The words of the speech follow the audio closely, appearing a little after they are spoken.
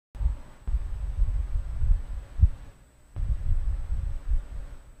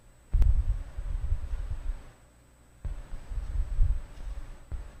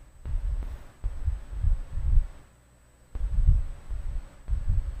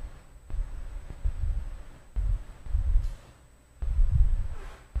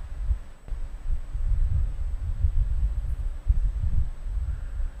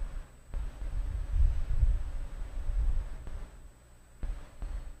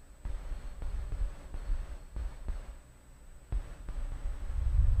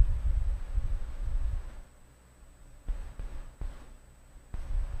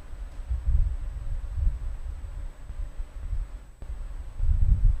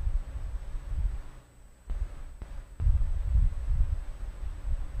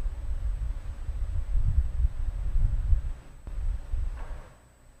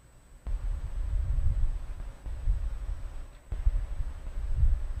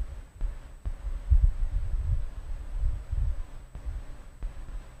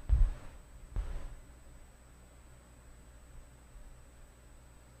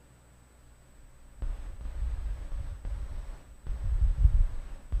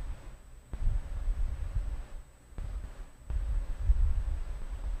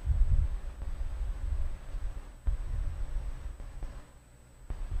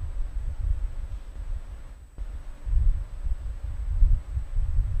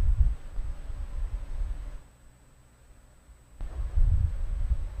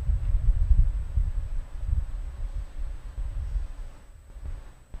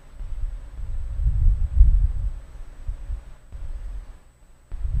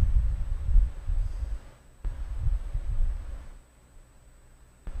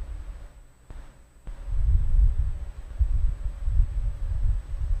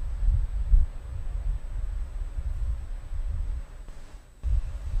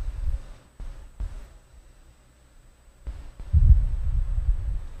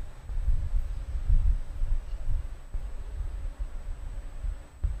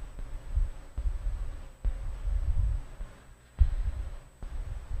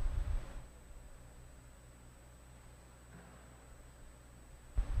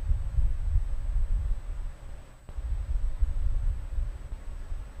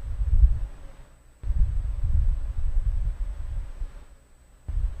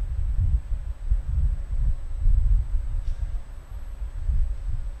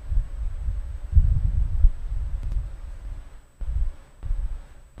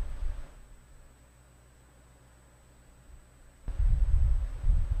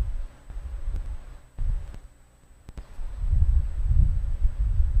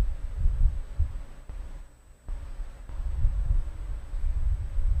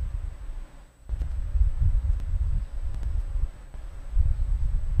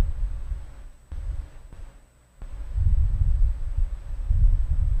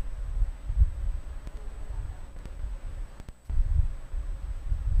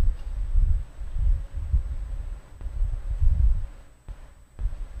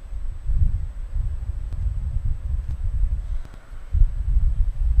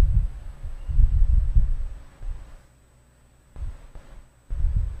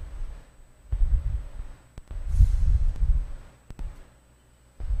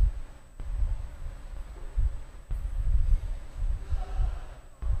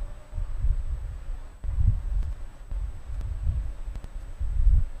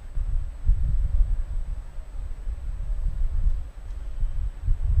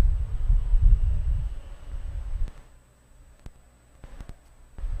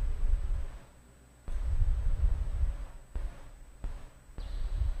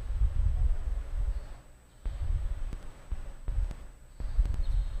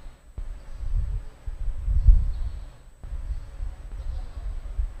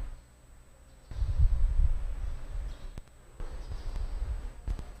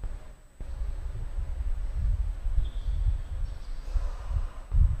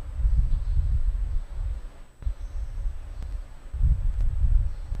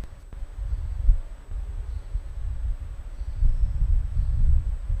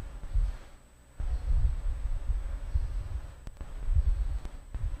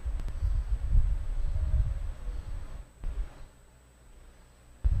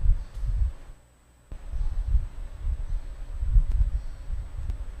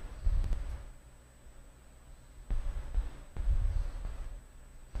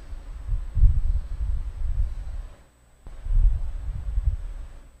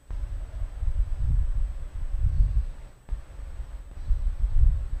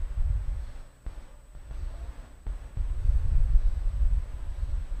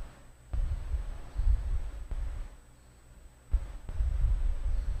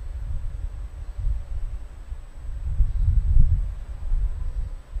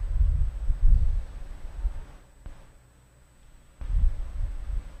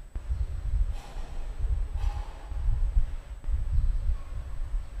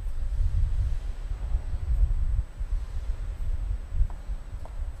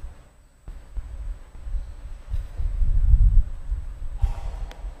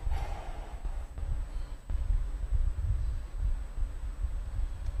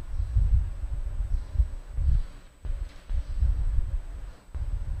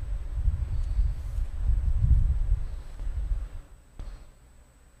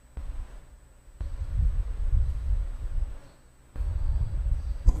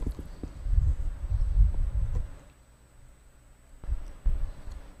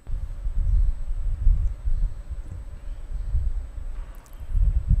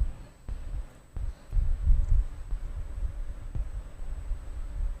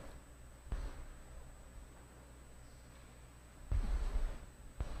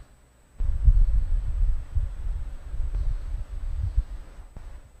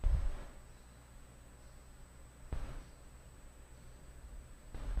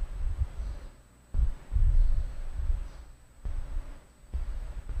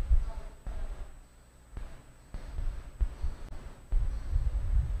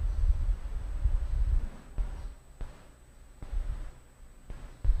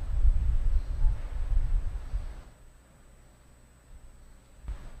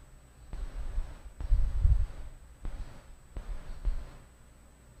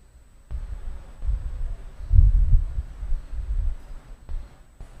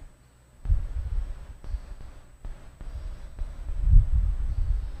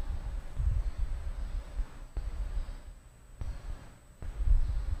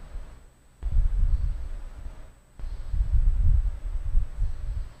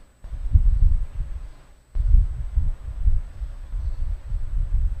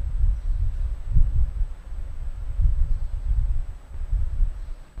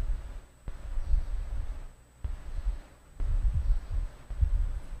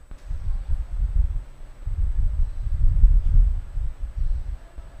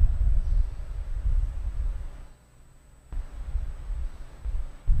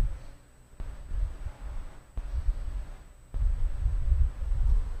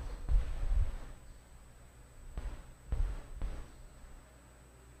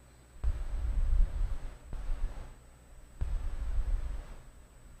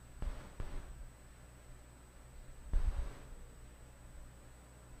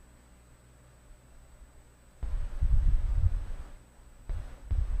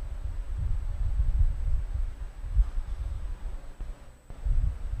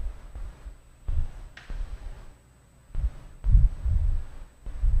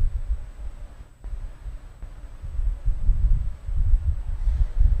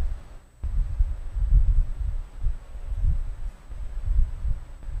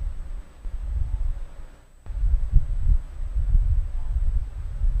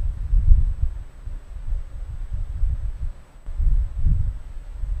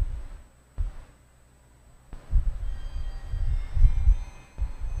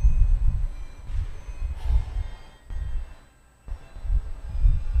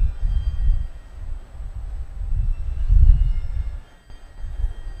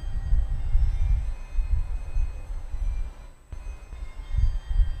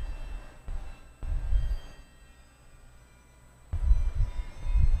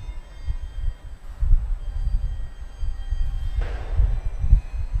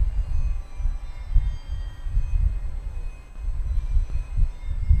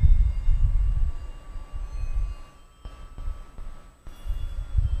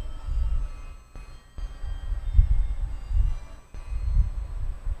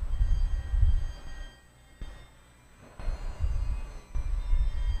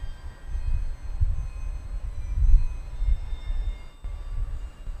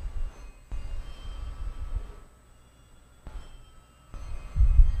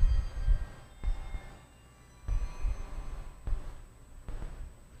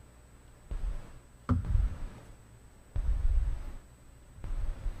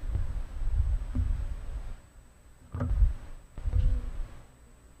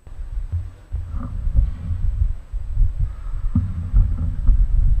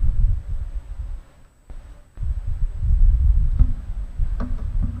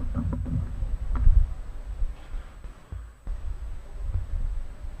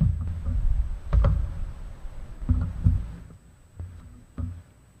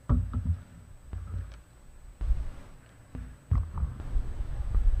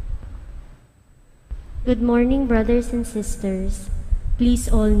Good morning, brothers and sisters.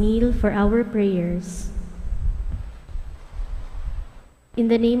 Please all kneel for our prayers. In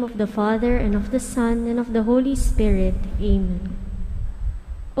the name of the Father, and of the Son, and of the Holy Spirit. Amen.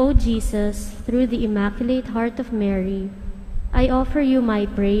 O Jesus, through the Immaculate Heart of Mary, I offer you my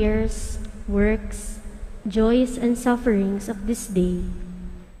prayers, works, joys, and sufferings of this day,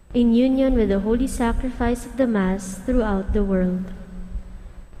 in union with the holy sacrifice of the Mass throughout the world.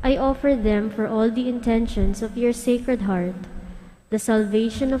 I offer them for all the intentions of your Sacred Heart, the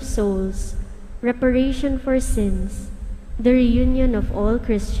salvation of souls, reparation for sins, the reunion of all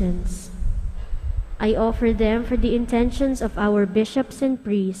Christians. I offer them for the intentions of our bishops and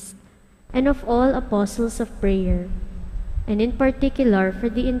priests, and of all apostles of prayer, and in particular for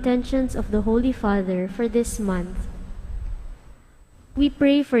the intentions of the Holy Father for this month. We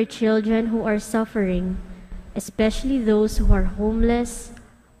pray for children who are suffering, especially those who are homeless,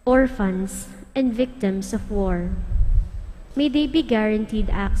 orphans, and victims of war. May they be guaranteed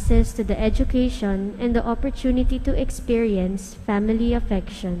access to the education and the opportunity to experience family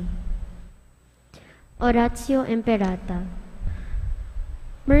affection. Oratio Imperata.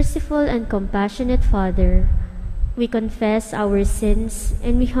 Merciful and compassionate Father, we confess our sins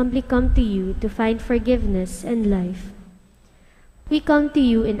and we humbly come to you to find forgiveness and life. We come to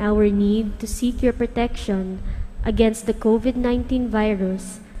you in our need to seek your protection against the COVID-19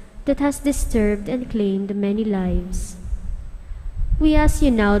 virus that has disturbed and claimed many lives. We ask you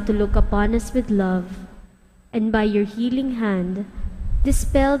now to look upon us with love, and by your healing hand,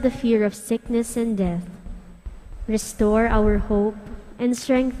 dispel the fear of sickness and death. Restore our hope and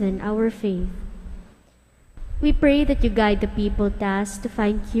strengthen our faith. We pray that you guide the people tasked to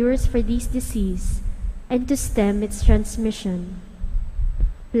find cures for this disease and to stem its transmission.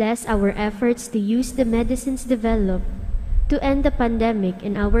 Bless our efforts to use the medicines developed to end the pandemic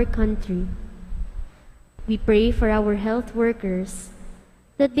in our country. We pray for our health workers,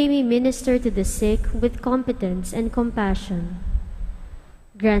 that they may minister to the sick with competence and compassion.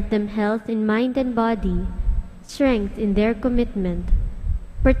 Grant them health in mind and body, strength in their commitment,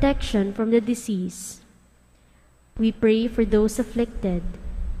 protection from the disease. We pray for those afflicted.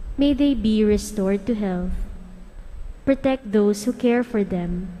 May they be restored to health. Protect those who care for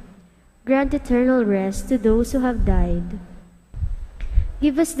them. Grant eternal rest to those who have died.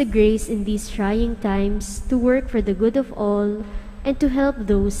 Give us the grace in these trying times to work for the good of all and to help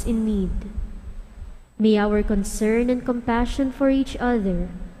those in need. May our concern and compassion for each other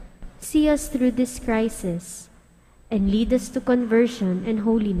see us through this crisis and lead us to conversion and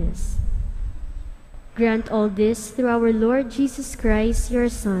holiness. Grant all this through our Lord Jesus Christ, your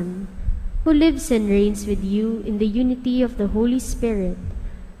Son, who lives and reigns with you in the unity of the Holy Spirit,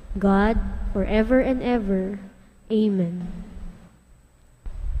 God, forever and ever. Amen.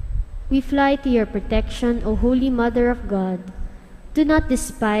 We fly to your protection, O Holy Mother of God. Do not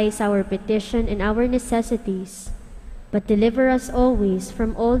despise our petition and our necessities, but deliver us always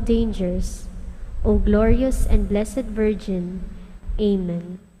from all dangers, O glorious and blessed Virgin.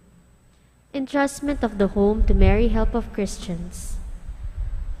 Amen. Entrustment of the Home to Mary, Help of Christians.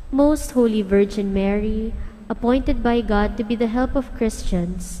 Most Holy Virgin Mary, appointed by God to be the help of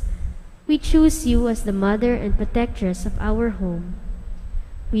Christians, we choose you as the mother and protectress of our home.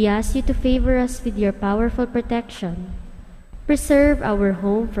 We ask you to favor us with your powerful protection. Preserve our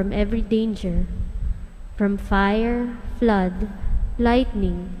home from every danger, from fire, flood,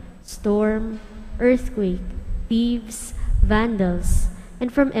 lightning, storm, earthquake, thieves, vandals,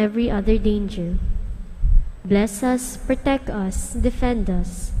 and from every other danger. Bless us, protect us, defend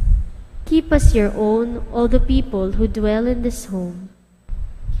us. Keep us your own, all the people who dwell in this home.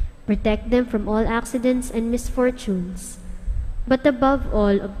 Protect them from all accidents and misfortunes, but above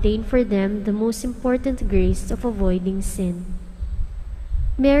all, obtain for them the most important grace of avoiding sin.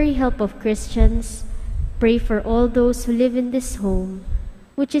 Mary, Help of Christians, pray for all those who live in this home,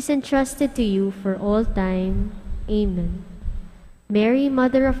 which is entrusted to you for all time. Amen. Mary,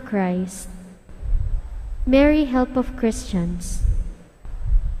 Mother of Christ, Mary, Help of Christians,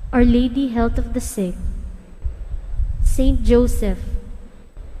 Our Lady, Health of the Sick, Saint Joseph,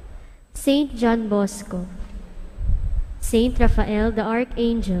 Saint John Bosco, Saint Raphael the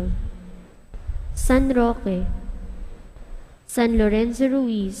Archangel, San Roque, San Lorenzo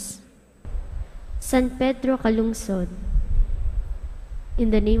Ruiz, San Pedro Calungsod.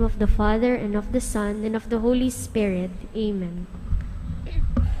 In the name of the Father, and of the Son, and of the Holy Spirit. Amen.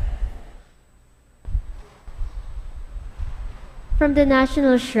 From the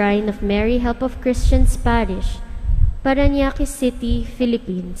National Shrine of Mary, Help of Christians Parish, Parañaque City,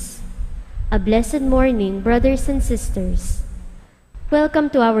 Philippines. A blessed morning, brothers and sisters. Welcome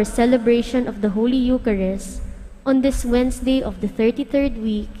to our celebration of the Holy Eucharist on this Wednesday of the 33rd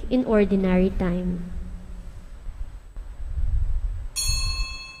week in Ordinary Time.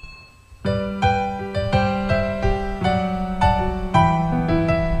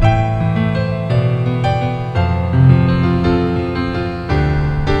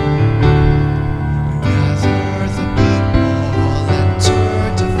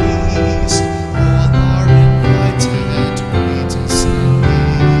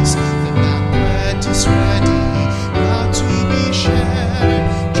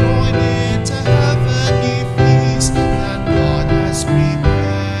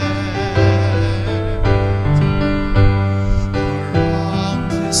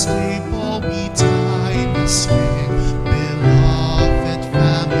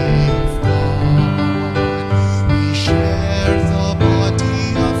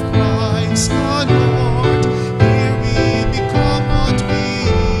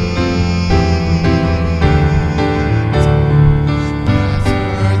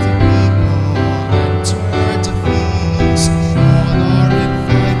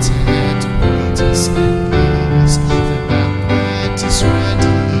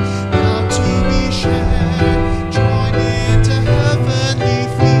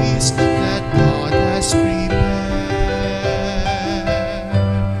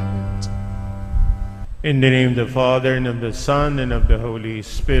 In the name of the Father, and of the Son, and of the Holy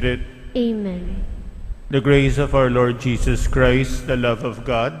Spirit. Amen. The grace of our Lord Jesus Christ, the love of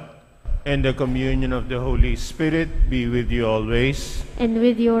God, and the communion of the Holy Spirit be with you always. And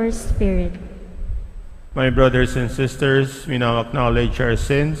with your spirit. My brothers and sisters, we now acknowledge our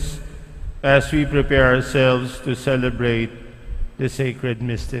sins as we prepare ourselves to celebrate the sacred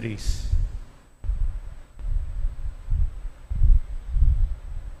mysteries.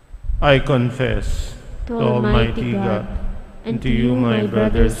 I confess to Almighty God and to you, my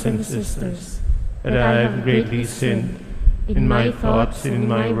brothers and sisters, that I have greatly sinned in my thoughts and in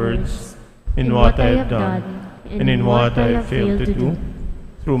my words, in what I have done and in what I have failed to do,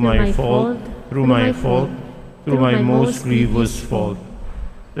 through my fault, through my most grievous fault.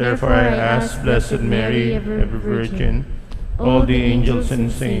 Therefore I ask Blessed Mary, ever Virgin, all the angels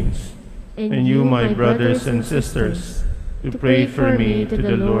and saints, and you, my brothers and sisters, to pray for me to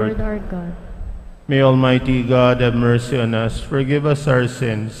the Lord our God. May Almighty God have mercy on us, forgive us our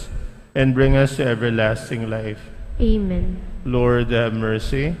sins, and bring us to everlasting life. Amen. Lord, have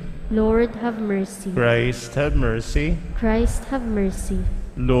mercy. Lord, have mercy. Christ, have mercy. Christ, have mercy.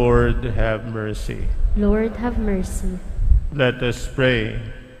 Lord, have mercy. Lord, have mercy. Let us pray.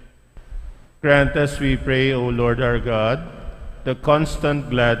 Grant us, we pray, O Lord our God, the constant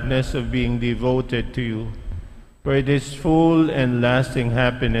gladness of being devoted to you, for it is full and lasting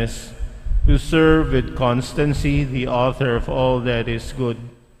happiness to serve with constancy the author of all that is good,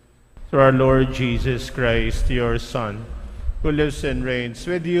 through our Lord Jesus Christ, your Son, who lives and reigns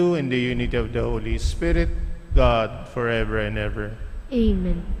with you in the unity of the Holy Spirit, God, forever and ever.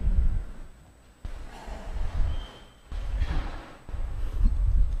 Amen.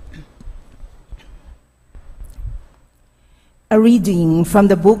 A reading from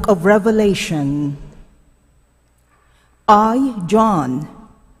the book of Revelation. I, John,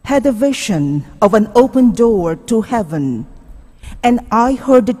 had a vision of an open door to heaven, and I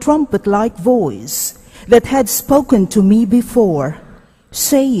heard a trumpet-like voice that had spoken to me before,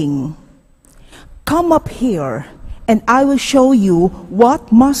 saying, "Come up here, and I will show you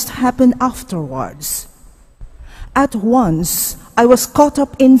what must happen afterwards." At once I was caught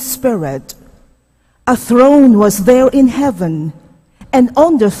up in spirit. A throne was there in heaven, and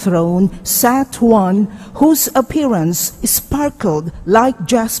on the throne sat one whose appearance sparkled like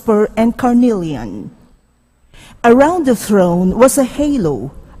jasper and carnelian. Around the throne was a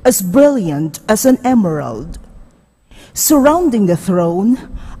halo as brilliant as an emerald. Surrounding the throne,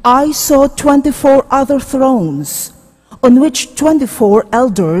 I saw 24 other thrones, on which 24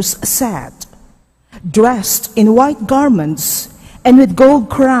 elders sat, dressed in white garments and with gold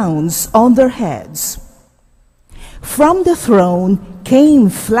crowns on their heads. From the throne came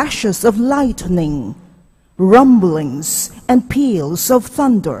flashes of lightning, rumblings, and peals of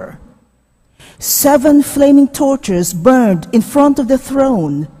thunder. 7 flaming torches burned in front of the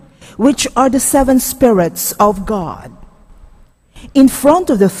throne, which are the 7 spirits of God. In front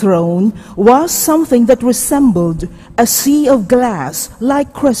of the throne was something that resembled a sea of glass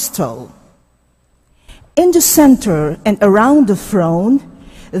like crystal. In the center and around the throne,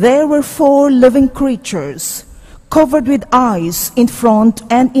 there were 4 living creatures, covered with eyes in front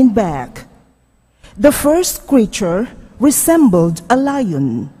and in back. The first creature resembled a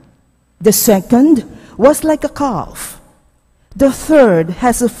lion. The second was like a calf. The third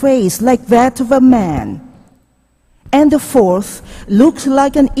has a face like that of a man, and the fourth looks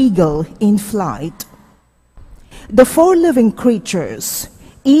like an eagle in flight. The 4 living creatures,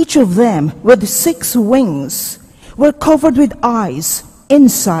 each of them with 6 wings, were covered with eyes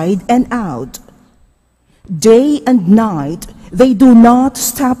inside and out. Day and night they do not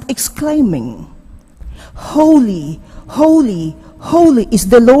stop exclaiming, "Holy, holy, holy is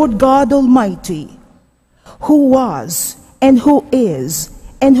the Lord God Almighty, who was and who is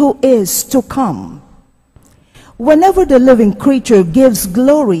to come." Whenever the living creature gives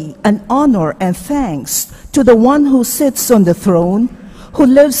glory and honor and thanks to the one who sits on the throne, who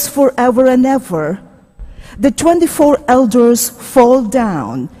lives forever and ever, the 24 elders fall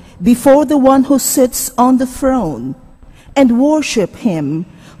down before the one who sits on the throne and worship him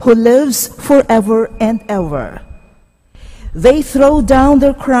who lives forever and ever. They throw down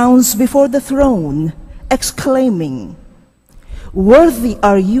their crowns before the throne, exclaiming, "Worthy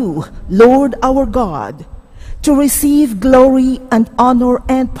are you, Lord our God, to receive glory and honor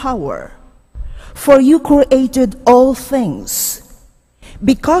and power. For you created all things.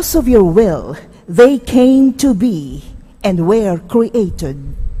 Because of your will, they came to be and were created."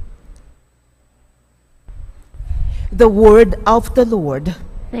 The word of the Lord.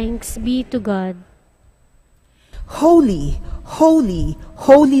 Thanks be to God. Holy, holy,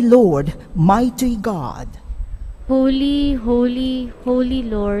 holy Lord, mighty God. Holy, holy, holy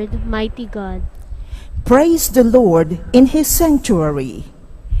Lord, mighty God. Praise the Lord in his sanctuary.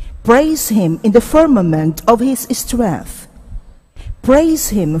 Praise him in the firmament of his strength. Praise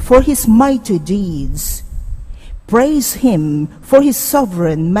him for his mighty deeds. Praise him for his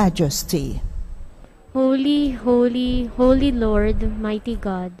sovereign majesty. Holy, holy, holy Lord, mighty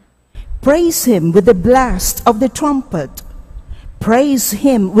God. Praise him with the blast of the trumpet. Praise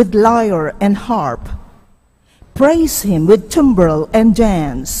him with lyre and harp. Praise him with timbrel and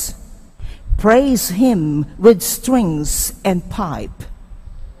dance. Praise him with strings and pipe.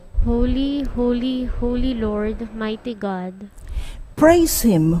 Holy, holy, holy Lord, mighty God. Praise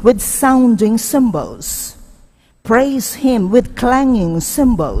him with sounding cymbals. Praise him with clanging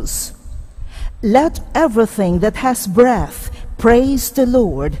cymbals. Let everything that has breath praise the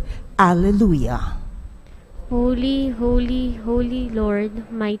Lord. Alleluia. Holy, holy, holy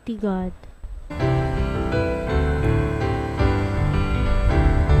Lord, mighty God.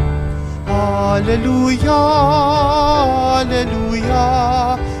 Alleluia, alleluia,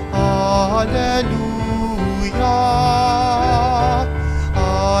 alleluia,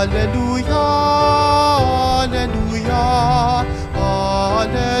 alleluia, alleluia,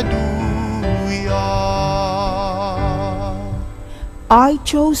 alleluia. I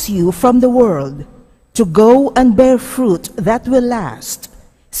chose you from the world to go and bear fruit that will last,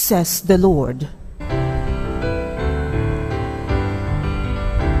 says the Lord.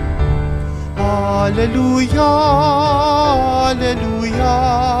 Alleluia,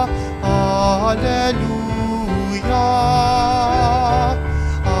 alleluia, alleluia,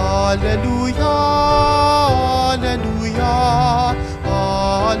 alleluia, alleluia,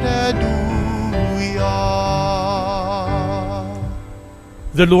 alleluia.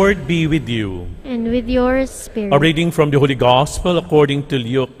 The Lord be with you. And with your spirit. A reading from the Holy Gospel according to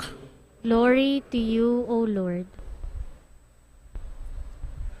Luke. Glory to you, O Lord.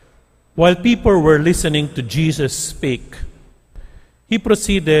 While people were listening to Jesus speak, he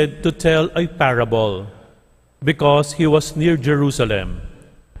proceeded to tell a parable because he was near Jerusalem.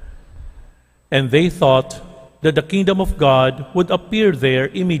 And they thought that the kingdom of God would appear there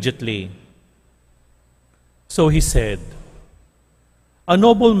immediately. So he said, "A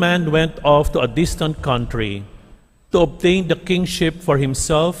nobleman went off to a distant country to obtain the kingship for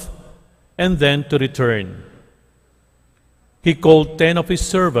himself and then to return. He called 10 of his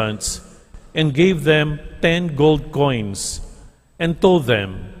servants and gave them 10 gold coins and told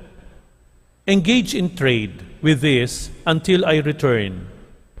them, 'Engage in trade with this until I return.'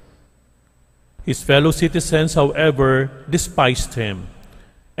 His fellow citizens, however, despised him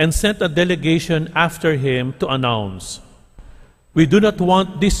and sent a delegation after him to announce, 'We do not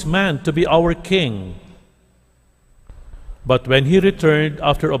want this man to be our king.' But when he returned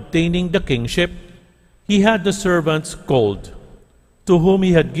after obtaining the kingship, he had the servants called, to whom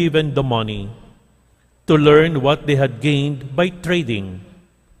he had given the money, to learn what they had gained by trading.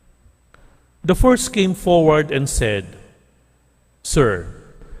 The first came forward and said, 'Sir,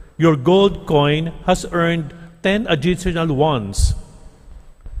 your gold coin has earned 10 additional ones.'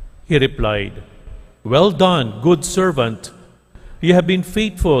 He replied, 'Well done, good servant. You have been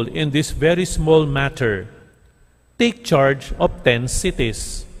faithful in this very small matter. Take charge of 10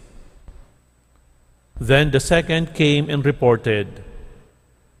 cities.' Then the second came and reported,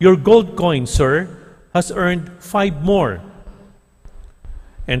 "Your gold coin, sir, has earned 5 more."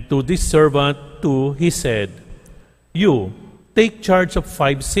 And to this servant too he said, "You, take charge of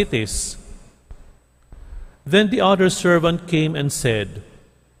 5 cities." Then the other servant came and said,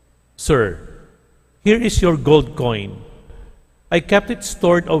 "Sir, here is your gold coin. I kept it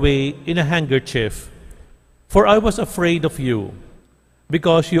stored away in a handkerchief, for I was afraid of you,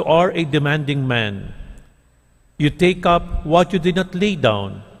 because you are a demanding man. You take up what you did not lay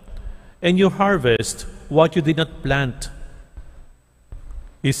down, and you harvest what you did not plant."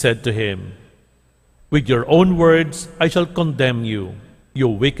 He said to him, "With your own words I shall condemn you, you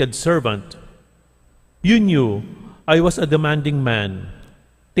wicked servant. You knew I was a demanding man,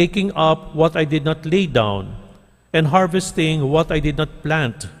 taking up what I did not lay down, and harvesting what I did not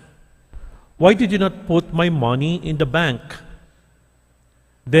plant. Why did you not put my money in the bank?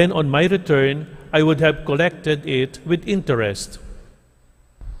 Then on my return I would have collected it with interest."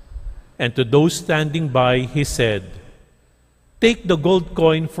 And to those standing by he said, "Take the gold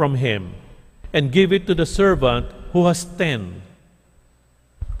coin from him and give it to the servant who has 10.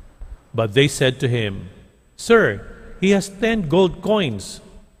 But they said to him, "Sir, he has 10 gold coins."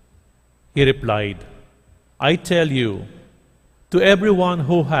 He replied, "I tell you, to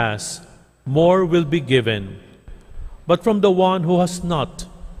everyone who has, more will be given. But from the one who has not,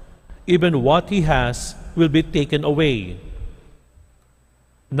 even what he has will be taken away.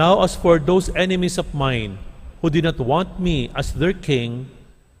 Now as for those enemies of mine who did not want me as their king,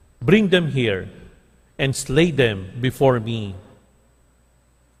 bring them here and slay them before me."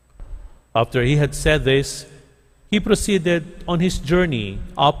 After he had said this, he proceeded on his journey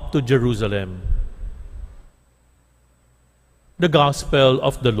up to Jerusalem. The Gospel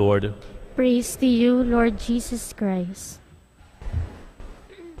of the Lord. Praise to you, Lord Jesus Christ.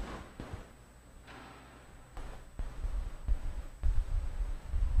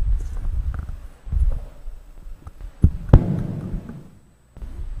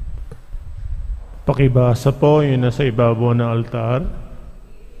 Pakibasa po yung nasa ibabaw ng altar.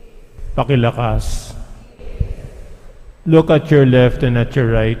 Pakilakas. Look at your left and at your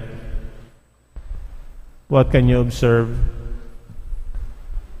right. What can you observe?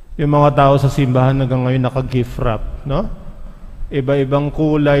 Yung mga tao sa simbahan hanggang ngayon naka-gift wrap, no? Iba-ibang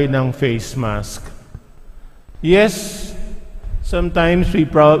kulay ng face mask. Yes, sometimes we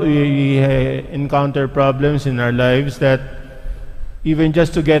encounter problems in our lives that even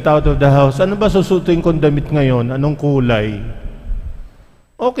just to get out of the house, ano ba susutin kong damit ngayon? Anong kulay?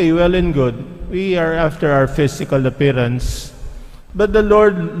 Okay, well and good. We are after our physical appearance. But the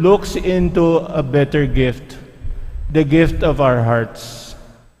Lord looks into a better gift, the gift of our hearts.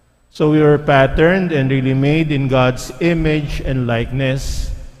 So we were patterned and really made in God's image and likeness.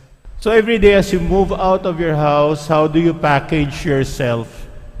 So every day as you move out of your house, how do you package yourself?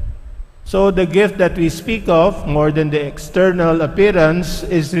 So the gift that we speak of, more than the external appearance,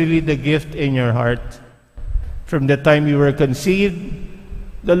 is really the gift in your heart. From the time you were conceived,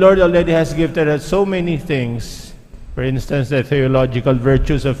 the Lord already has gifted us so many things. For instance, the theological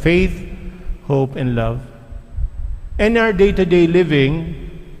virtues of faith, hope, and love. In our day-to-day living,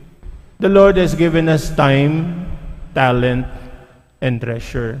 the Lord has given us time, talent, and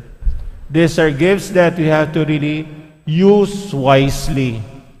treasure. These are gifts that we have to really use wisely.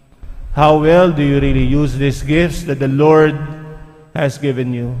 How well do you really use these gifts that the Lord has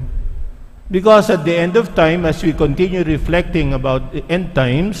given you? Because at the end of time, as we continue reflecting about the end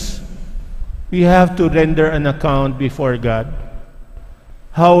times, we have to render an account before God.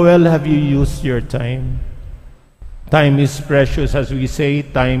 How well have you used your time? Time is precious, as we say.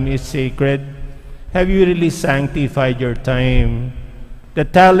 Time is sacred. Have you really sanctified your time? The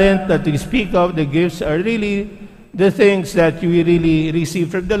talent that we speak of, the gifts, are really the things that we really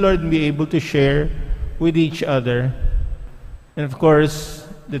receive from the Lord and be able to share with each other. And of course,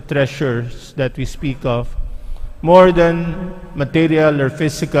 the treasures that we speak of, more than material or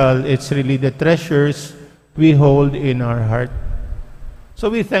physical, it's really the treasures we hold in our heart. So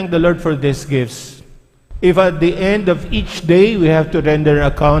we thank the Lord for these gifts. If at the end of each day we have to render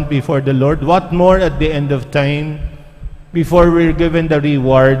account before the Lord, what more at the end of time before we're given the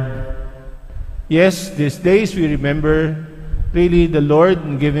reward? Yes, these days we remember really the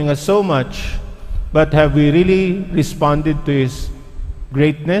Lord giving us so much, but have we really responded to His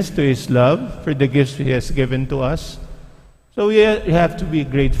greatness, to His love, for the gifts He has given to us? So we have to be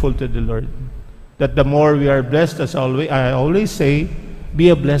grateful to the Lord, that the more we are blessed, as I always say, be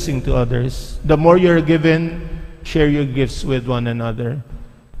a blessing to others. The more you're given, share your gifts with one another.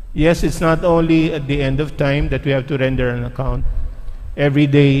 Yes, it's not only at the end of time that we have to render an account. every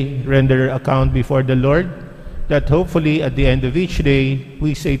day render account before the Lord, that hopefully at the end of each day,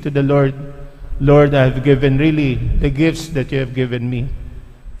 we say to the Lord, Lord, I have given really the gifts that you have given me.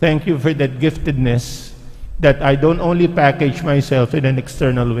 Thank you for that giftedness, that I don't only package myself in an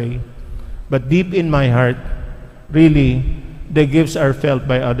external way, but deep in my heart, really, the gifts are felt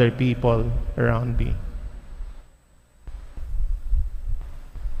by other people around me.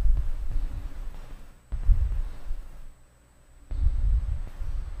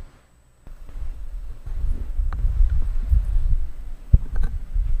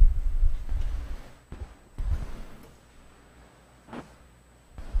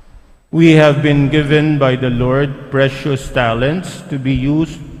 We have been given by the Lord precious talents to be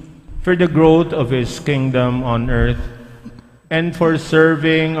used for the growth of His kingdom on earth and for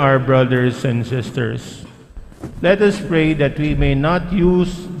serving our brothers and sisters. Let us pray that we may not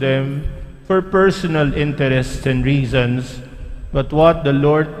use them for personal interests and reasons, but what the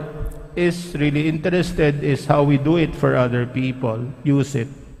Lord is really interested is how we do it for other people. Use it.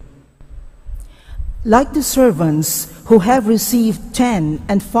 Like the servants who have received 10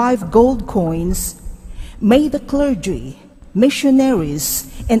 and 5 gold coins, may the clergy, missionaries,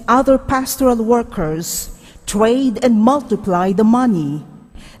 and other pastoral workers trade and multiply the money,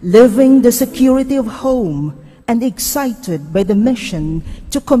 living the security of home and excited by the mission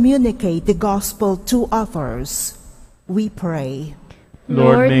to communicate the gospel to others. We pray.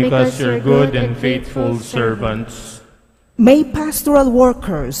 Lord, make us your good and faithful servants. May pastoral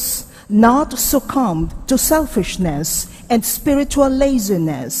workers not succumb to selfishness and spiritual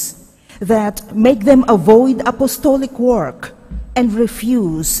laziness that make them avoid apostolic work and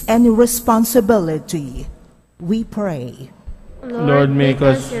refuse any responsibility. We pray. Lord, make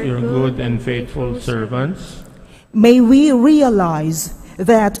us your good and faithful servants. May we realize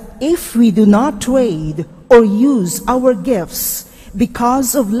that if we do not trade or use our gifts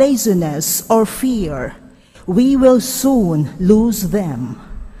because of laziness or fear, we will soon lose them.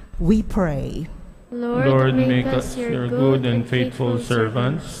 We pray. Lord, make us your good and faithful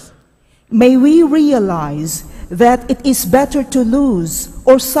servants. May we realize that it is better to lose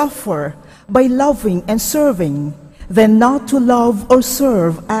or suffer by loving and serving than not to love or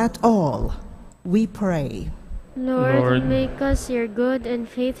serve at all. We pray. Lord, make us your good and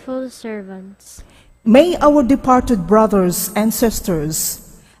faithful servants. May our departed brothers and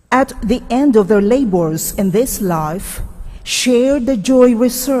sisters, at the end of their labors in this life, share the joy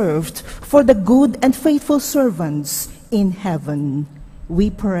reserved for the good and faithful servants in heaven.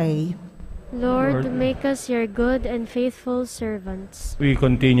 We pray. Lord, make us your good and faithful servants. We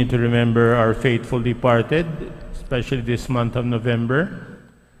continue to remember our faithful departed, especially this month of November.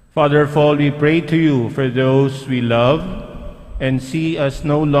 Father of all, we pray to you for those we love and see us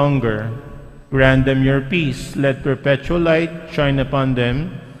no longer. Grant them your peace. Let perpetual light shine upon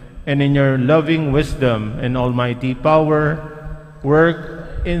them, and in your loving wisdom and almighty power,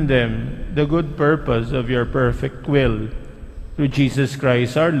 work in them the good purpose of your perfect will. Through Jesus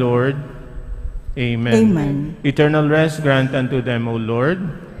Christ our Lord. Amen. Amen. Eternal rest grant unto them, O Lord.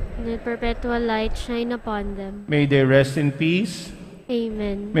 And let perpetual light shine upon them. May they rest in peace.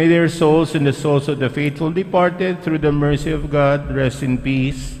 Amen. May their souls and the souls of the faithful departed, through the mercy of God, rest in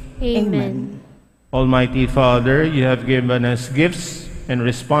peace. Amen. Almighty Father, you have given us gifts and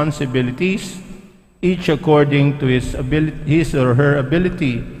responsibilities, each according to his or her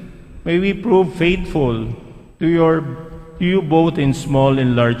ability. May we prove faithful to you both in small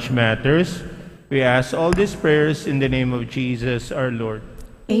and large matters. We ask all these prayers in the name of Jesus our Lord.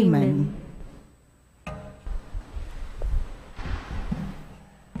 Amen.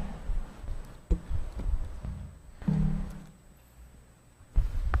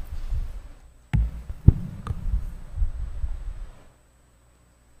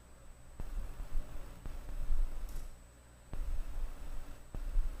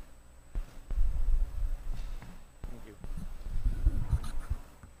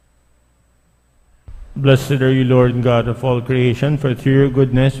 Blessed are you, Lord God of all creation, for through your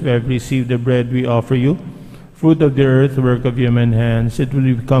goodness we have received the bread we offer you, fruit of the earth, work of human hands. It will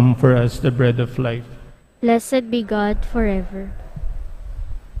become for us the bread of life. Blessed be God forever.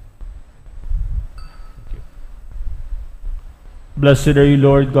 Blessed are you,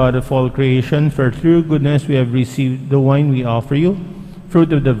 Lord God of all creation, for through your goodness we have received the wine we offer you,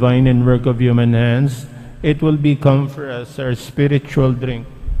 fruit of the vine and work of human hands. It will become for us our spiritual drink.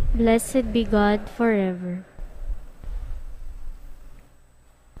 Blessed be God forever.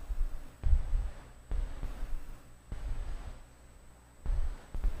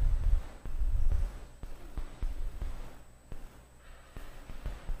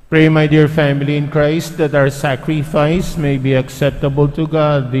 Pray, my dear family in Christ, that our sacrifice may be acceptable to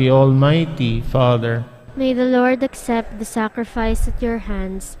God, the Almighty Father. May the Lord accept the sacrifice at your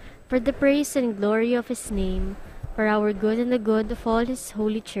hands for the praise and glory of his name, for our good and the good of all his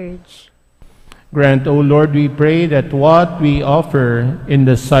holy church. Grant, O Lord, we pray, that what we offer in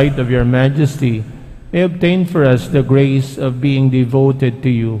the sight of your majesty may obtain for us the grace of being devoted to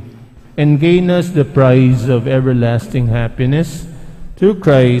you, and gain us the prize of everlasting happiness, through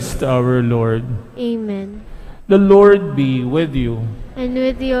Christ our Lord. Amen. The Lord be with you. And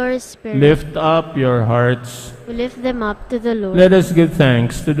with your spirit. Lift up your hearts. We lift them up to the Lord. Let us give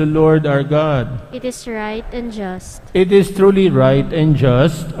thanks to the Lord our God. It is right and just. It is truly right and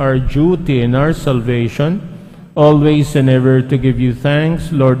just, our duty and our salvation, always and ever to give you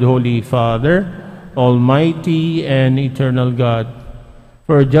thanks, Lord, Holy Father, Almighty and eternal God.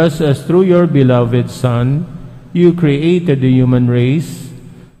 For just as through your beloved Son, you created the human race,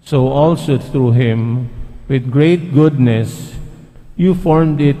 so also through him, with great goodness, you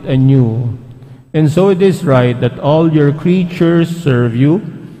formed it anew. And so it is right that all your creatures serve you,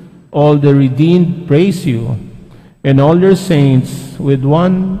 all the redeemed praise you, and all your saints with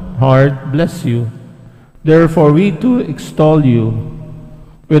one heart bless you. Therefore we too extol you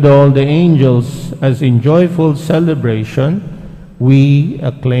with all the angels, as in joyful celebration we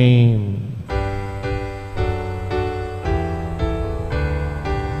acclaim.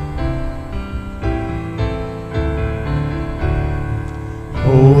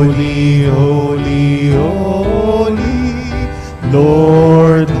 Holy, holy, holy,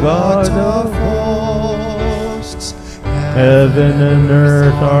 Lord God of hosts, Heaven and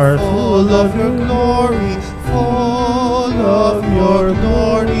earth are full of your glory, full of your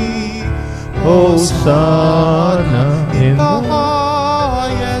glory. Hosanna In the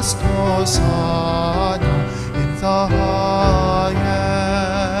highest, Hosanna in the highest.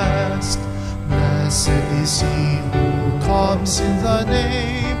 Blessed is he who comes in the name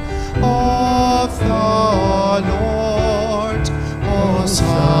of the Lord.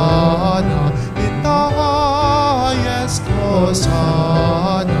 Hosanna in the highest,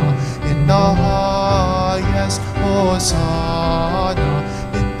 Hosanna in the highest, Hosanna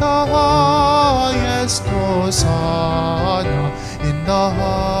in the highest, Hosanna in the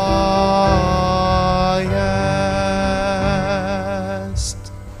highest.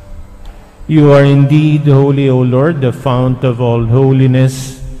 You are indeed holy, O Lord, the fount of all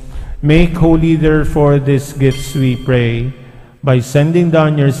holiness. Make holy, therefore, these gifts, we pray, by sending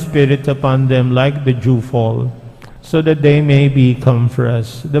down your Spirit upon them like the dewfall, so that they may become for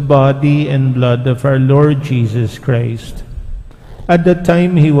us the body and blood of our Lord Jesus Christ. At the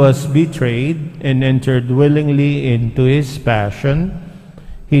time he was betrayed and entered willingly into his passion,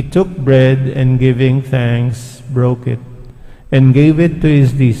 he took bread and giving thanks, broke it, and gave it to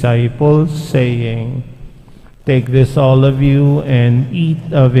his disciples, saying, "Take this, all of you, and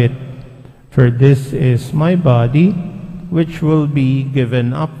eat of it, for this is my body, which will be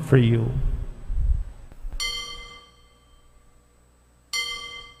given up for you."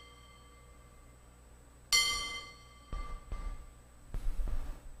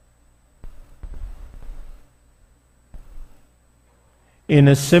 In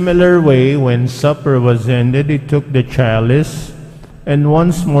a similar way, when supper was ended, he took the chalice, and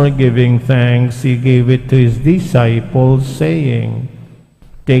once more giving thanks, he gave it to his disciples, saying,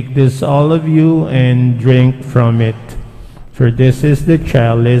 "Take this, all of you, and drink from it, for this is the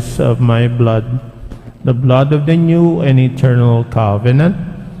chalice of my blood, the blood of the new and eternal covenant,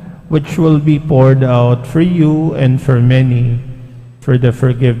 which will be poured out for you and for many, for the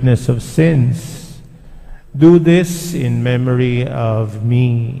forgiveness of sins. Do this in memory of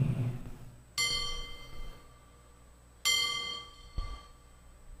me."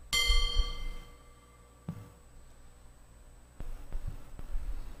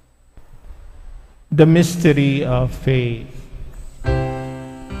 The mystery of faith.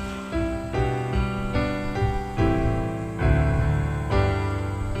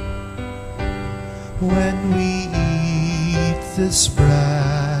 When we eat this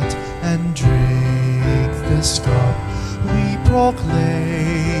bread and drink this cup, we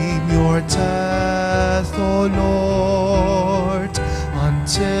proclaim your death, O Lord,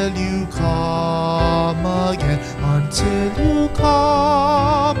 until you come again, until you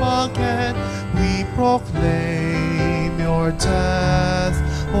come again. We proclaim your death,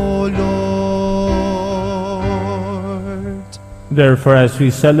 O Lord. Therefore, as we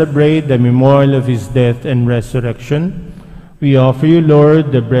celebrate the memorial of his death and resurrection, we offer you,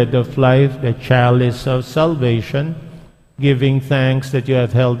 Lord, the bread of life, the chalice of salvation, giving thanks that you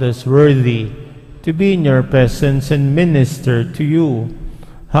have held us worthy to be in your presence and minister to you.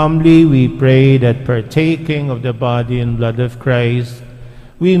 Humbly we pray that partaking of the body and blood of Christ,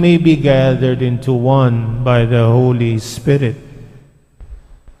 we may be gathered into one by the Holy Spirit.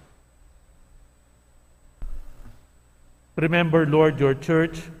 Remember, Lord, your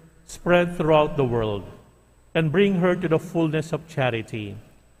church spread throughout the world, and bring her to the fullness of charity,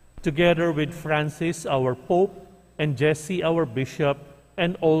 together with Francis, our Pope, and Jesse, our Bishop,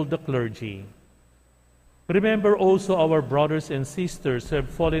 and all the clergy. Remember also our brothers and sisters who have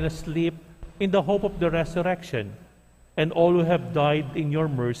fallen asleep in the hope of the resurrection, and all who have died in your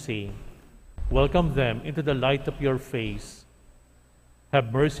mercy. Welcome them into the light of your face.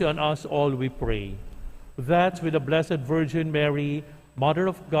 Have mercy on us all, we pray, that with the Blessed Virgin Mary, Mother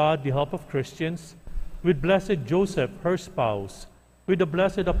of God, the help of Christians, with Blessed Joseph, her spouse, with the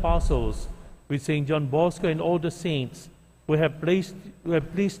blessed apostles, with Saint John Bosco and all the saints who have pleased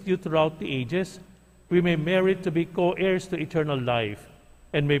you throughout the ages, we may merit to be co-heirs to eternal life,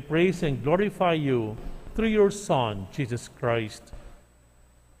 and may praise and glorify you through your Son, Jesus Christ.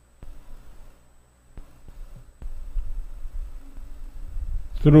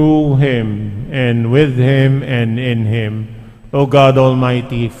 Through him, and with him, and in him, O God,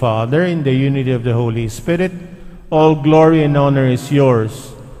 Almighty Father, in the unity of the Holy Spirit, all glory and honor is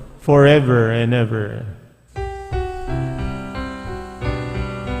yours, forever and ever.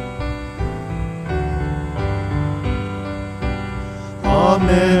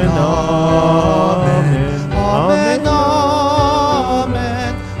 Amen, amen, amen,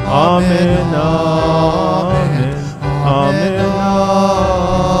 amen, amen, amen, amen,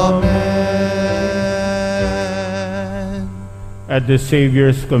 amen. At the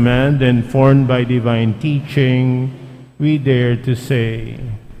Savior's command, informed by divine teaching, we dare to say,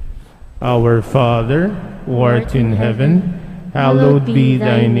 Our Father, who art in heaven, hallowed be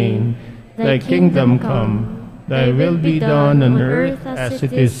thy name. Thy kingdom come. Thy will be done on earth as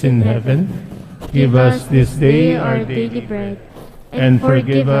it is in heaven. Give us this day our daily bread, and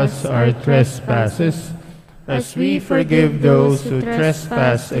forgive us our trespasses, as we forgive those who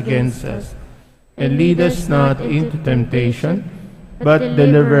trespass against us. And lead us not into temptation, but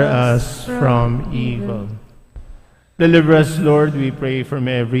deliver us from evil. Deliver us, Lord, we pray, from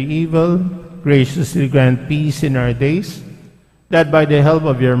every evil. Graciously grant peace in our days, that by the help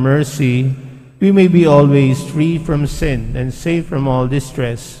of your mercy, we may be always free from sin and safe from all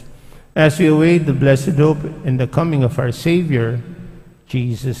distress, as we await the blessed hope and the coming of our Savior,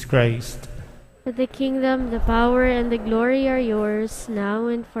 Jesus Christ. For the kingdom, the power, and the glory are yours, now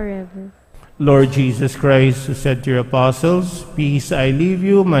and forever. Lord Jesus Christ, who said to your apostles, Peace I leave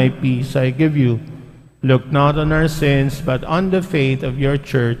you, my peace I give you. Look not on our sins, but on the faith of your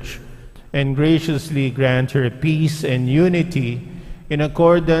church, and graciously grant her peace and unity, in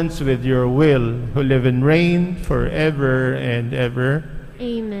accordance with your will, who live and reign forever and ever.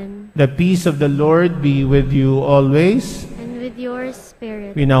 Amen. The peace of the Lord be with you always. And with your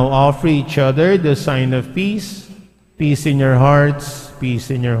spirit. We now offer each other the sign of peace. Peace in your hearts, peace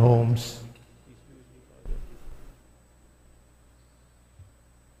in your homes.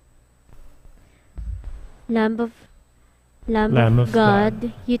 Lamb of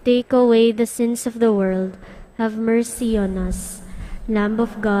God, you take away the sins of the world. Have mercy on us. Lamb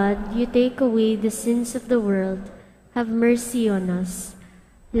of God, you take away the sins of the world. Have mercy on us.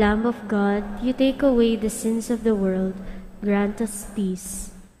 Lamb of God, you take away the sins of the world. Grant us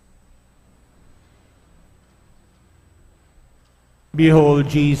peace. Behold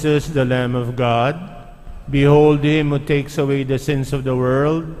Jesus, the Lamb of God. Behold him who takes away the sins of the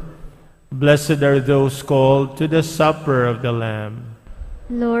world. Blessed are those called to the supper of the Lamb.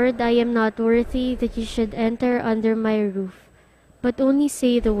 Lord, I am not worthy that you should enter under my roof, but only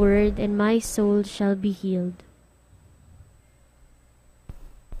say the word, and my soul shall be healed.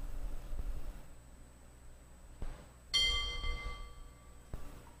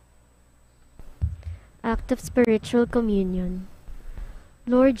 Act of Spiritual Communion.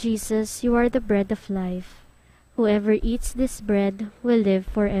 Lord Jesus, you are the bread of life. Whoever eats this bread will live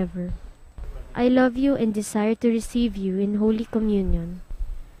forever. I love you and desire to receive you in Holy Communion.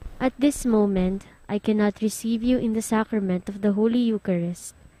 At this moment, I cannot receive you in the sacrament of the Holy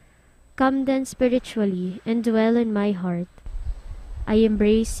Eucharist. Come then spiritually and dwell in my heart. I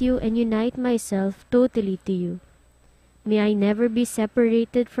embrace you and unite myself totally to you. May I never be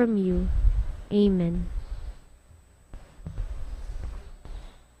separated from you. Amen.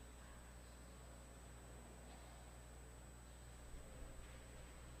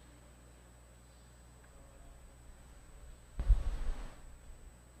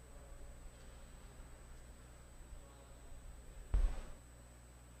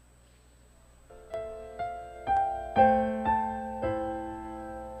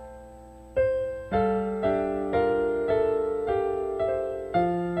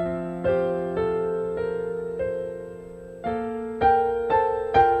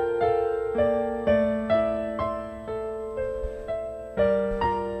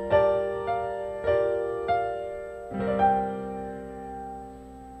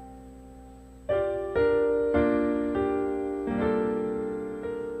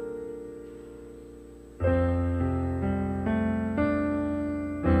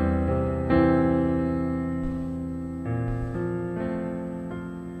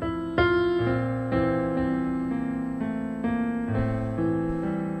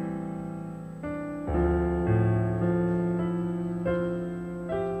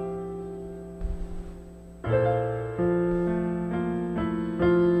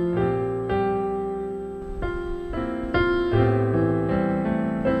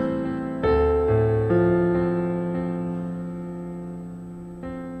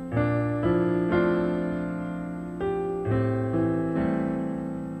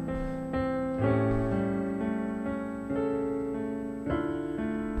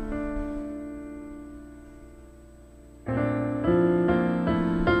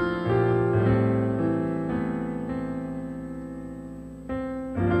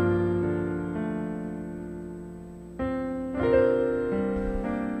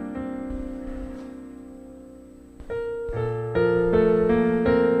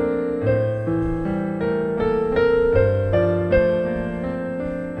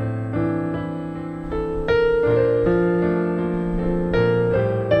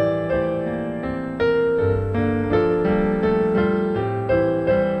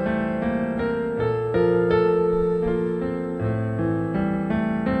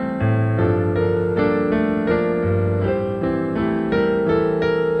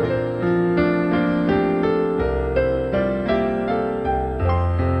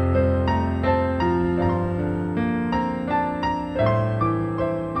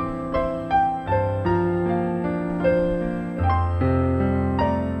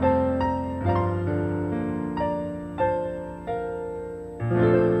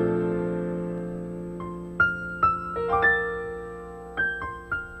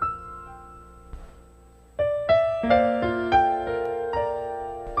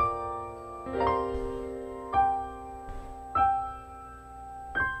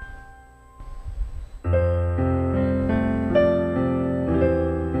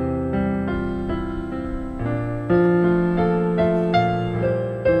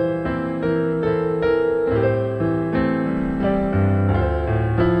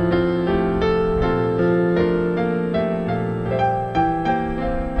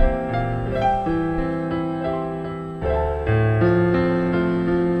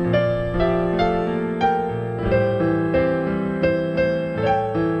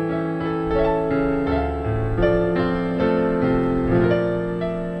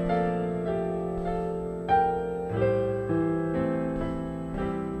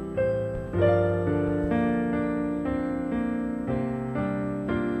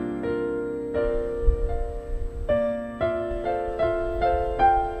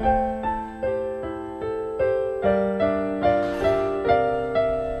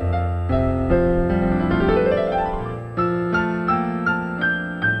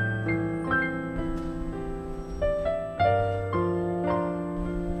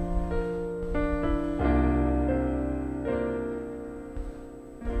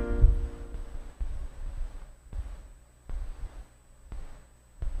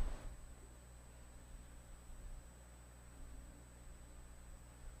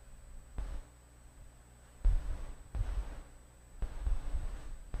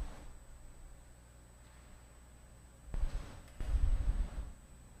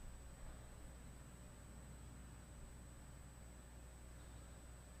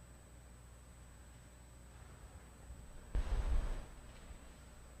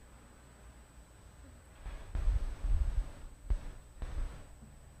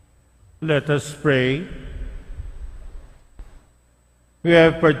 Let us pray. We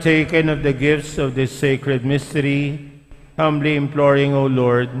have partaken of the gifts of this sacred mystery, humbly imploring, O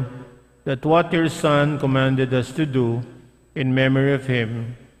Lord, that what your Son commanded us to do in memory of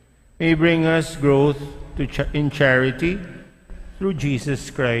him may bring us growth in charity through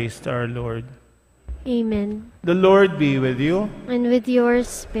Jesus Christ our Lord. Amen. The Lord be with you. And with your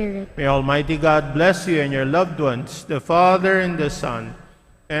spirit. May Almighty God bless you and your loved ones, the Father and the Son,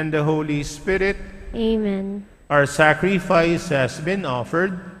 and the Holy Spirit. Amen. Our sacrifice has been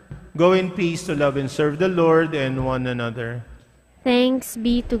offered. Go in peace to love and serve the Lord and one another. Thanks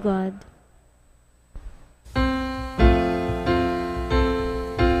be to God.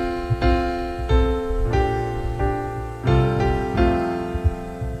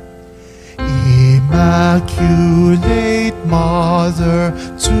 Immaculate Mother,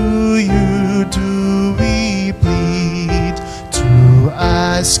 to you do we plead, to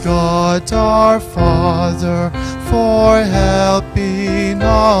ask God our Father for help in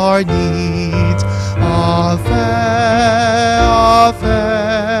our need. Ave,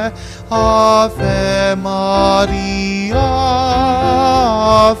 Ave, Ave Maria,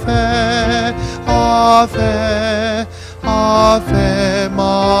 Ave, Ave, Ave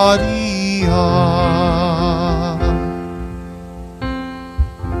Maria.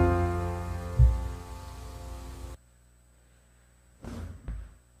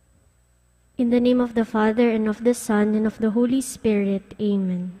 In the name of the Father, and of the Son, and of the Holy Spirit.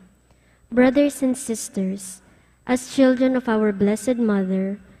 Amen. Brothers and sisters, as children of our Blessed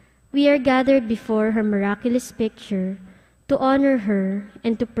Mother, we are gathered before her miraculous picture to honor her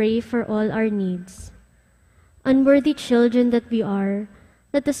and to pray for all our needs. Unworthy children that we are,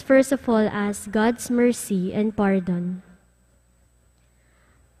 let us first of all ask God's mercy and pardon.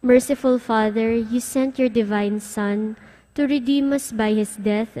 Merciful Father, you sent your divine Son to redeem us by his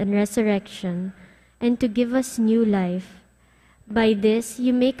death and resurrection, and to give us new life. By this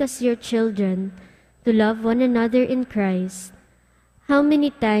you make us your children, to love one another in Christ. How many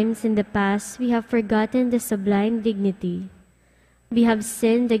times in the past we have forgotten the sublime dignity. We have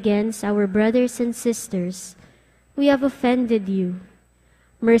sinned against our brothers and sisters. We have offended you.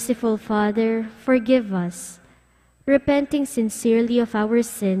 Merciful Father, forgive us. Repenting sincerely of our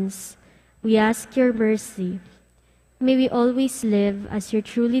sins, we ask your mercy. May we always live as your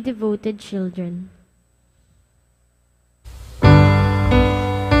truly devoted children.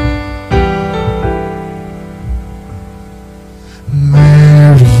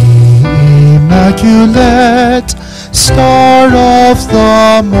 Mary Immaculate, Star of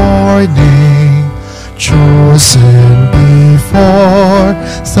the morning, chosen before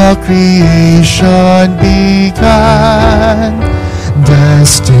the creation began,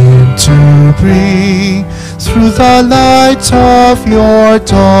 destined to bring through the light of your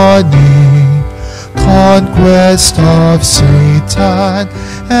dawning, conquest of Satan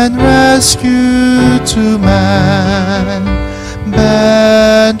and rescue to man.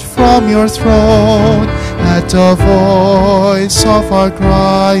 Bend from your throne at the voice of our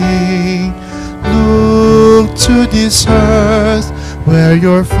crying, look to this earth where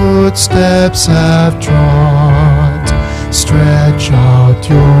your footsteps have trod. Stretch out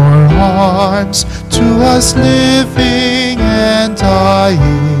your arms to us living and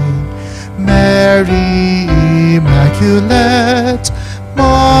dying. Mary Immaculate,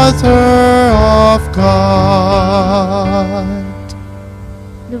 Mother of God.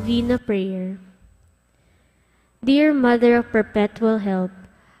 Novena Prayer. Dear Mother of Perpetual Help,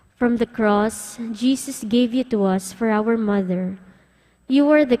 from the cross, Jesus gave you to us for our mother. You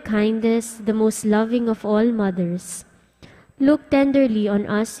are the kindest, the most loving of all mothers. Look tenderly on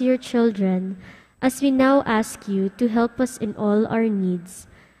us, your children, as we now ask you to help us in all our needs,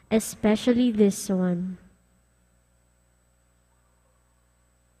 especially this one.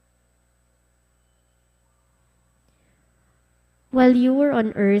 While you were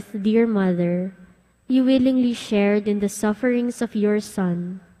on earth, dear Mother, you willingly shared in the sufferings of your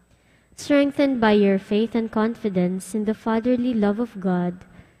Son. Strengthened by your faith and confidence in the fatherly love of God,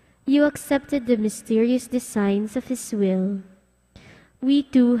 you accepted the mysterious designs of His will. We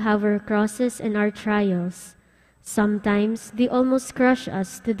too have our crosses and our trials. Sometimes they almost crush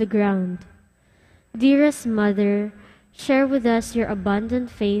us to the ground. Dearest Mother, share with us your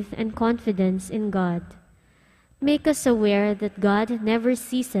abundant faith and confidence in God. Make us aware that God never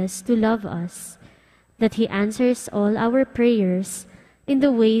ceases to love us, that He answers all our prayers in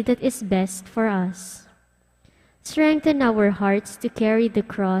the way that is best for us. Strengthen our hearts to carry the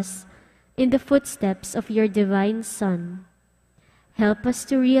cross in the footsteps of your divine Son. Help us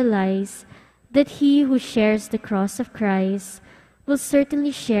to realize that he who shares the cross of Christ will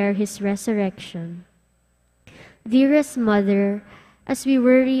certainly share his resurrection. Dearest Mother, as we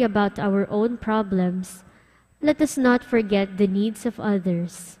worry about our own problems, let us not forget the needs of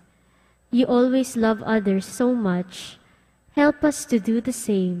others. You always love others so much. Help us to do the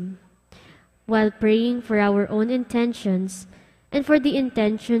same. While praying for our own intentions and for the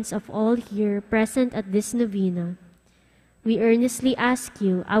intentions of all here present at this novena, we earnestly ask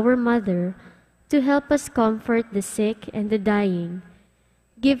you, our Mother, to help us comfort the sick and the dying,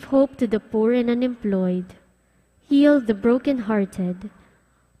 give hope to the poor and unemployed, heal the broken-hearted,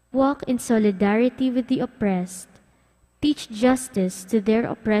 walk in solidarity with the oppressed, teach justice to their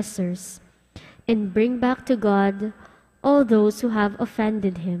oppressors, and bring back to God all those who have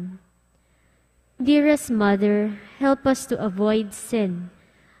offended him. Dearest Mother, help us to avoid sin,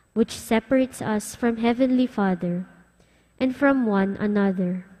 which separates us from Heavenly Father and from one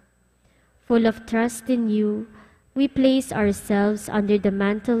another. Full of trust in you, we place ourselves under the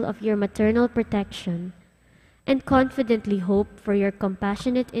mantle of your maternal protection and confidently hope for your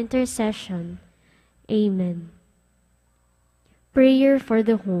compassionate intercession. Amen. Prayer for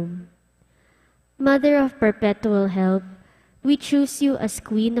the Home. Mother of perpetual help, we choose you as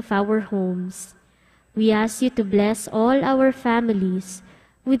Queen of our homes. We ask you to bless all our families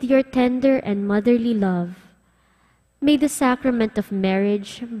with your tender and motherly love. May the sacrament of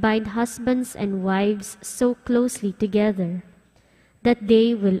marriage bind husbands and wives so closely together that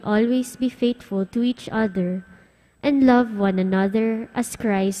they will always be faithful to each other and love one another as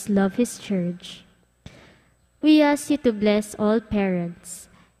Christ loved his church. We ask you to bless all parents.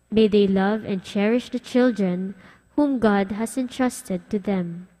 May they love and cherish the children whom God has entrusted to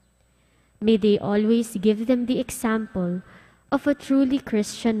them. May they always give them the example of a truly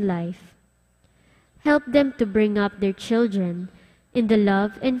Christian life. Help them to bring up their children in the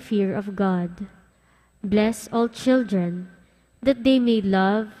love and fear of God. Bless all children, that they may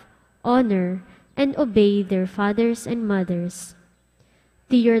love, honor, and obey their fathers and mothers.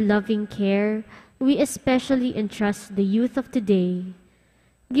 To your loving care, we especially entrust the youth of today.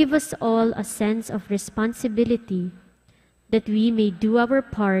 Give us all a sense of responsibility, that we may do our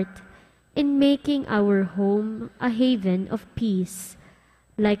part in making our home a haven of peace,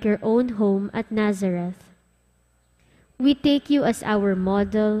 like your own home at Nazareth. We take you as our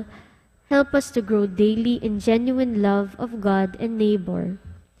model. Help us to grow daily in genuine love of God and neighbor,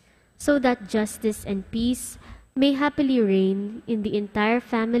 so that justice and peace may happily reign in the entire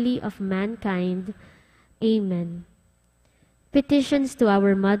family of mankind. Amen. Petitions to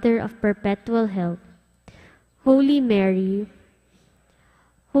our Mother of Perpetual Help. Holy Mary,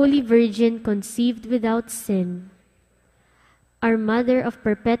 Holy Virgin conceived without sin, our Mother of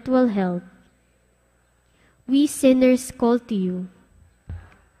Perpetual Help, we sinners call to you,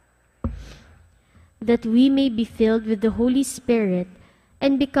 that we may be filled with the Holy Spirit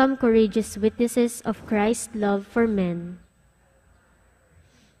and become courageous witnesses of Christ's love for men,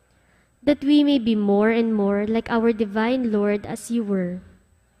 that we may be more and more like our divine Lord as you were,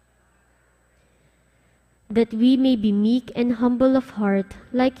 that we may be meek and humble of heart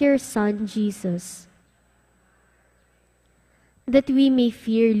like your Son Jesus, that we may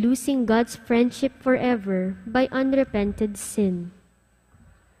fear losing God's friendship forever by unrepented sin,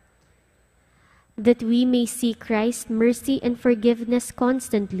 that we may see Christ's mercy and forgiveness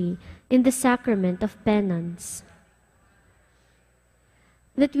constantly in the sacrament of penance,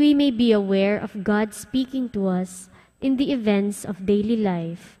 that we may be aware of God speaking to us in the events of daily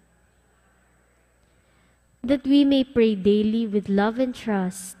life, that we may pray daily with love and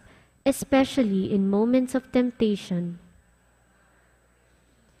trust, especially in moments of temptation,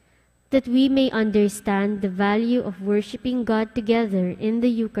 that we may understand the value of worshiping God together in the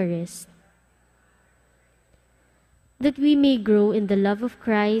Eucharist, that we may grow in the love of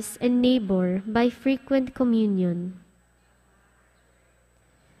Christ and neighbor by frequent communion,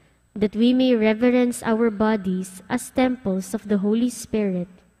 that we may reverence our bodies as temples of the Holy Spirit,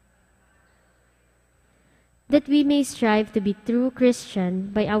 that we may strive to be true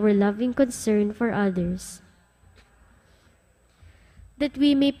Christian by our loving concern for others, that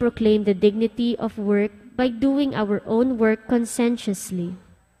we may proclaim the dignity of work by doing our own work conscientiously,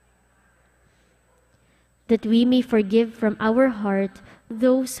 that we may forgive from our heart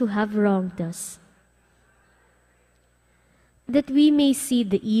those who have wronged us, that we may see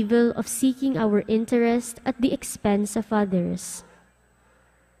the evil of seeking our interest at the expense of others,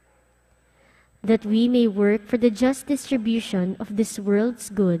 that we may work for the just distribution of this world's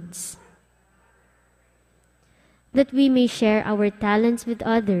goods, that we may share our talents with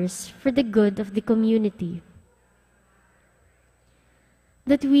others for the good of the community,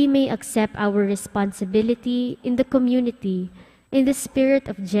 that we may accept our responsibility in the community in the spirit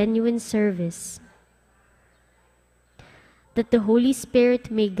of genuine service, that the Holy Spirit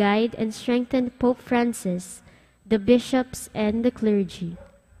may guide and strengthen Pope Francis, the bishops, and the clergy,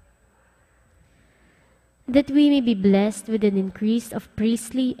 that we may be blessed with an increase of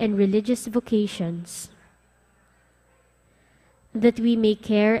priestly and religious vocations, that we may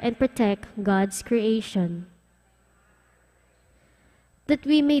care and protect God's creation, that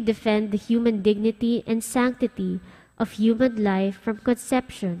we may defend the human dignity and sanctity of human life from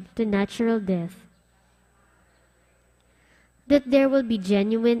conception to natural death, that there will be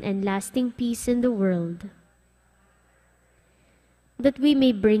genuine and lasting peace in the world, that we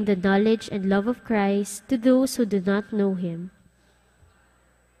may bring the knowledge and love of Christ to those who do not know Him,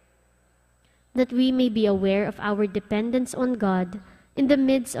 that we may be aware of our dependence on God in the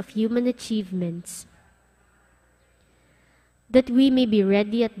midst of human achievements, that we may be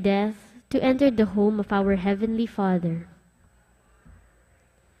ready at death to enter the home of our Heavenly Father,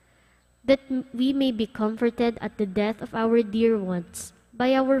 that we may be comforted at the death of our dear ones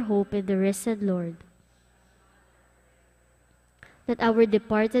by our hope in the risen Lord, that our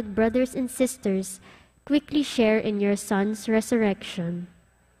departed brothers and sisters quickly share in your Son's resurrection,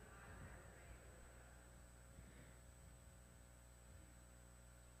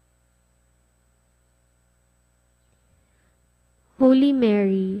 Holy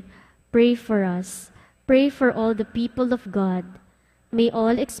Mary, pray for us. Pray for all the people of God. May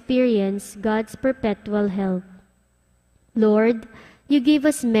all experience God's perpetual help. Lord, you gave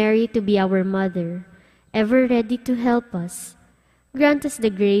us Mary to be our mother, ever ready to help us. Grant us the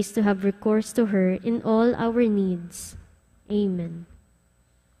grace to have recourse to her in all our needs. Amen.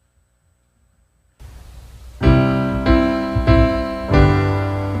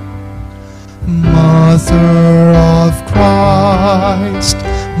 Mother of Christ,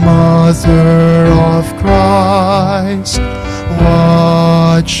 Mother of Christ,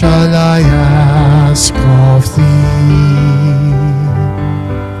 what shall I ask of thee?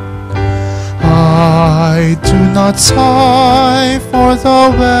 I do not sigh for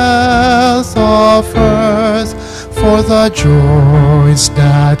the wealth of earth, for the joys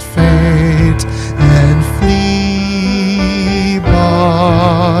that fade and flee,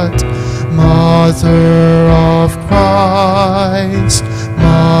 but Mother of Christ,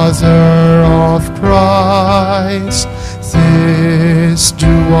 Mother of Christ, this do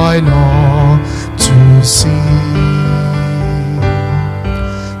I long to see.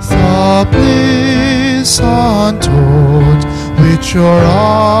 The bliss untold which your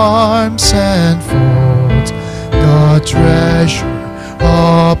arms enfold, the treasure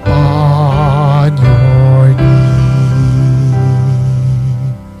upon your knee.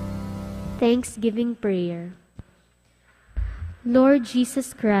 Thanksgiving Prayer. Lord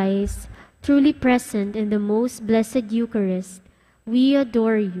Jesus Christ, truly present in the most blessed Eucharist, we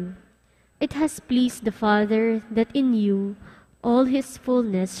adore you. It has pleased the Father that in you all his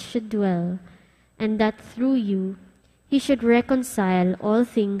fullness should dwell, and that through you he should reconcile all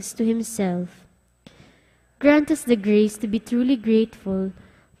things to himself. Grant us the grace to be truly grateful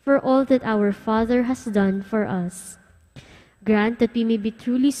for all that our Father has done for us. Grant that we may be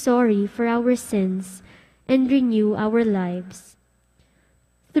truly sorry for our sins and renew our lives.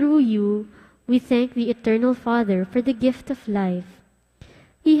 Through you, we thank the Eternal Father for the gift of life.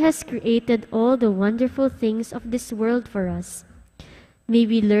 He has created all the wonderful things of this world for us. May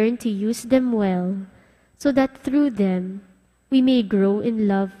we learn to use them well, so that through them we may grow in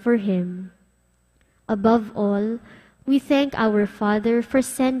love for Him. Above all, we thank our Father for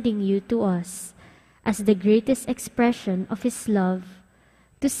sending you to us as the greatest expression of His love,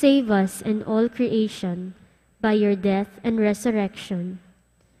 to save us and all creation by your death and resurrection.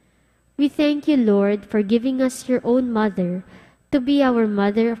 We thank you, Lord, for giving us your own mother to be our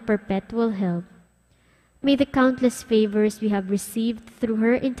mother of perpetual help. May the countless favors we have received through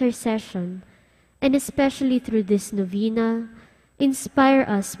her intercession, and especially through this novena, inspire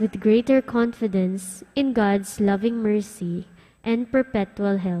us with greater confidence in God's loving mercy and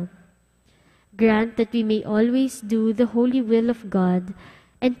perpetual help. Grant that we may always do the holy will of God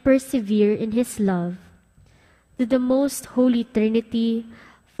and persevere in His love. To the most holy Trinity,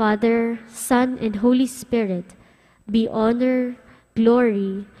 Father, Son, and Holy Spirit, be honor,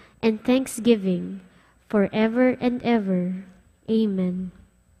 glory, and thanksgiving forever and ever. Amen.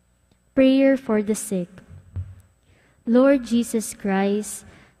 Prayer for the sick. Lord Jesus Christ,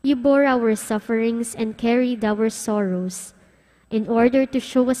 you bore our sufferings and carried our sorrows in order to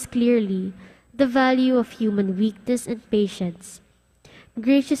show us clearly the value of human weakness and patience.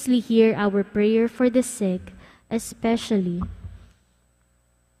 Graciously hear our prayer for the sick, especially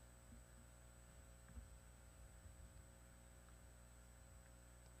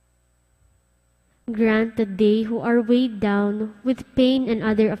Grant that they who are weighed down with pain and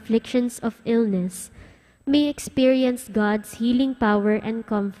other afflictions of illness may experience God's healing power and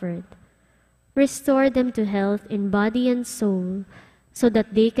comfort. Restore them to health in body and soul, so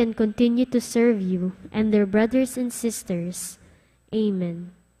that they can continue to serve you and their brothers and sisters.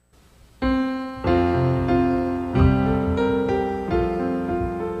 Amen.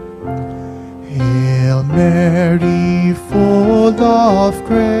 Hail Mary, full of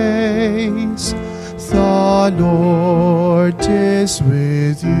grace, the Lord is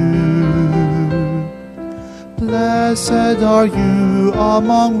with you. Blessed are you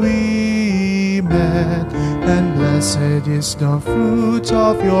among women, and blessed is the fruit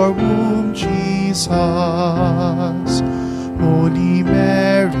of your womb, Jesus. Holy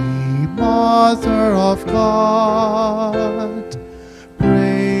Mary, Mother of God,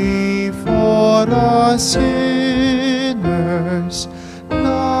 pray for us sinners,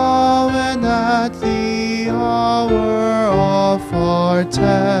 now and at the hour of our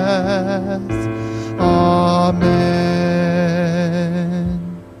death. Amen.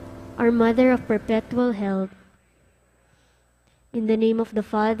 Our Mother of Perpetual Help, in the name of the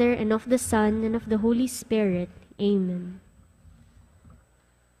Father, and of the Son, and of the Holy Spirit. Amen.